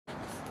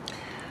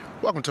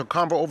Welcome to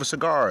Convo Over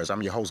Cigars.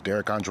 I'm your host,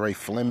 Derek Andre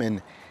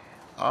Fleming.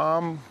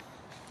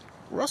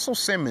 Russell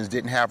Simmons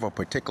didn't have a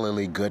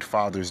particularly good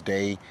Father's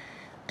Day.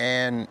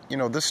 And,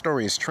 this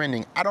story is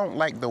trending. I don't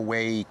like the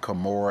way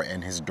Kimora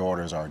and his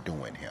daughters are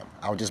doing him.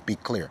 I'll just be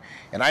clear.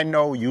 And I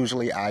know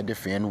usually I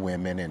defend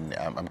women and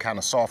I'm kind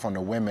of soft on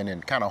the women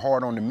and kind of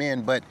hard on the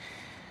men, but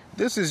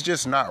this is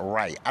just not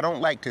right. I don't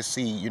like to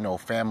see,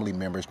 family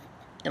members,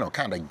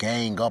 kind of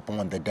gang up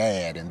on the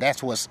dad. And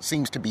that's what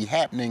seems to be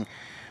happening.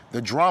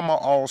 The drama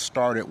all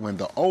started when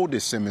the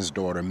oldest Simmons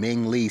daughter,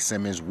 Ming Lee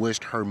Simmons,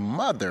 wished her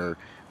mother,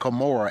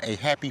 Kimora, a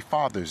happy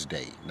Father's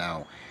Day.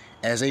 Now,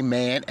 as a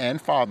man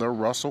and father,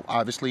 Russell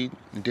obviously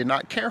did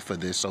not care for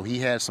this, so he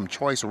had some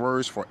choice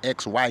words for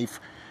ex-wife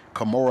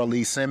Kimora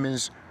Lee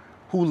Simmons,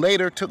 who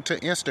later took to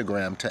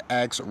Instagram to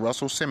ask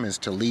Russell Simmons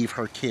to leave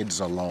her kids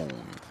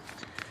alone.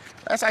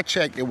 As I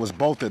checked, it was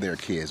both of their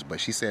kids, but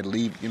she said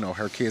leave,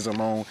 her kids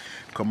alone.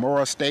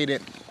 Kimora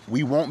stated,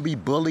 "We won't be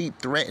bullied,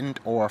 threatened,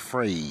 or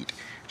afraid."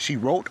 She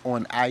wrote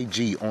on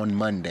IG on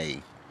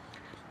Monday.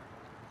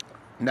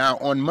 Now,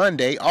 on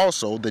Monday,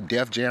 also, the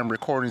Def Jam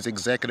Recordings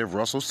executive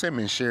Russell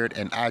Simmons shared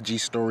an IG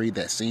story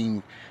that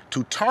seemed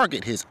to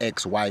target his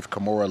ex-wife,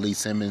 Kimora Lee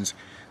Simmons.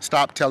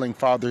 Stop telling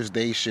fathers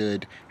they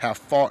should have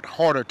fought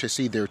harder to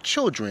see their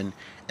children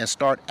and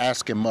start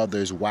asking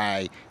mothers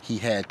why he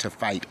had to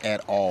fight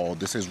at all.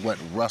 This is what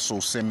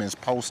Russell Simmons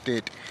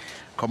posted.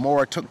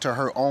 Kimora took to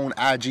her own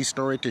IG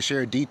story to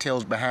share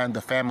details behind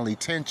the family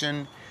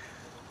tension.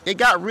 It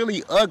got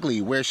really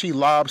ugly where she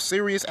lobbed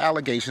serious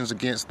allegations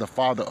against the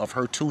father of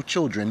her two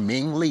children,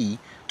 Ming Lee,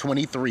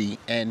 23,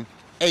 and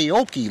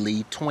Aoki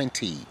Lee,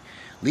 20.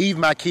 "Leave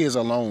my kids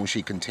alone,"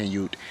 she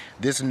continued.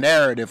 This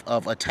narrative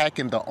of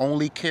attacking the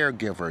only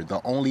caregiver,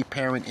 the only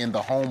parent in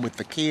the home with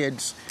the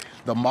kids,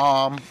 the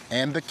mom,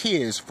 and the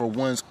kids for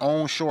one's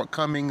own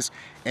shortcomings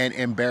and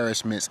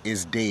embarrassments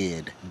is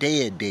dead.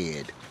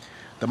 Dead.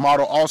 The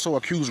model also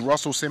accused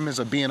Russell Simmons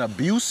of being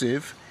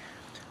abusive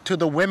to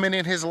the women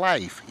in his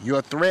life.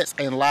 "Your threats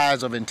and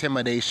lies of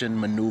intimidation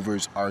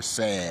maneuvers are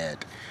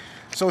sad."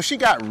 So she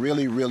got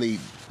really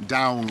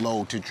down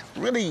low to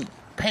really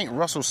paint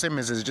Russell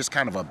Simmons as just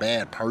kind of a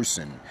bad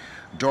person.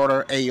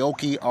 Daughter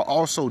Aoki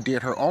also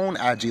did her own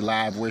IG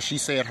Live where she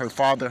said her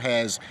father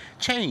has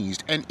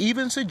changed and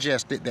even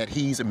suggested that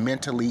he's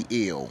mentally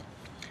ill.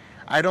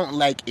 I don't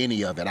like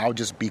any of it. I'll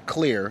just be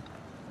clear.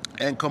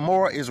 And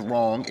Kimora is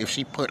wrong if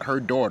she put her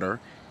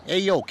daughter,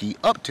 Aoki,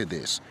 up to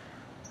this.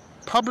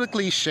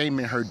 Publicly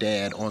shaming her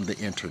dad on the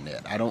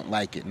internet. I don't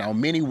like it. Now,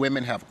 many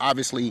women have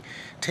obviously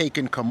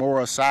taken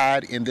Kimora's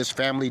side in this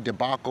family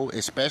debacle,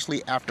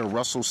 especially after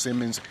Russell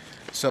Simmons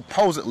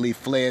supposedly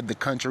fled the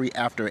country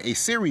after a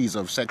series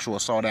of sexual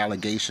assault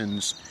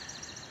allegations.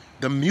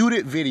 The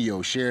muted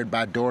video shared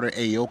by daughter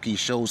Aoki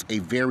shows a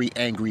very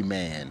angry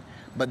man,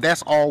 but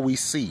that's all we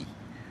see.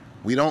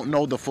 We don't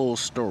know the full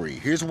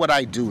story. Here's what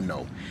I do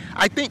know.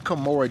 I think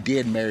Kimora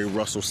did marry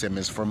Russell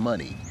Simmons for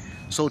money.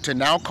 So to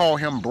now call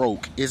him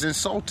broke is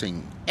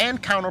insulting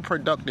and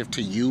counterproductive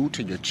to you,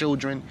 to your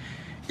children.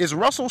 Is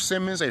Russell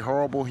Simmons a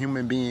horrible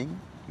human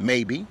being?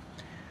 Maybe.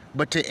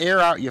 But to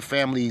air out your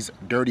family's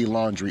dirty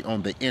laundry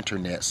on the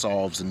internet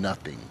solves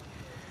nothing.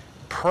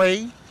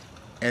 Pray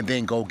and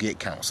then go get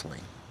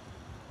counseling.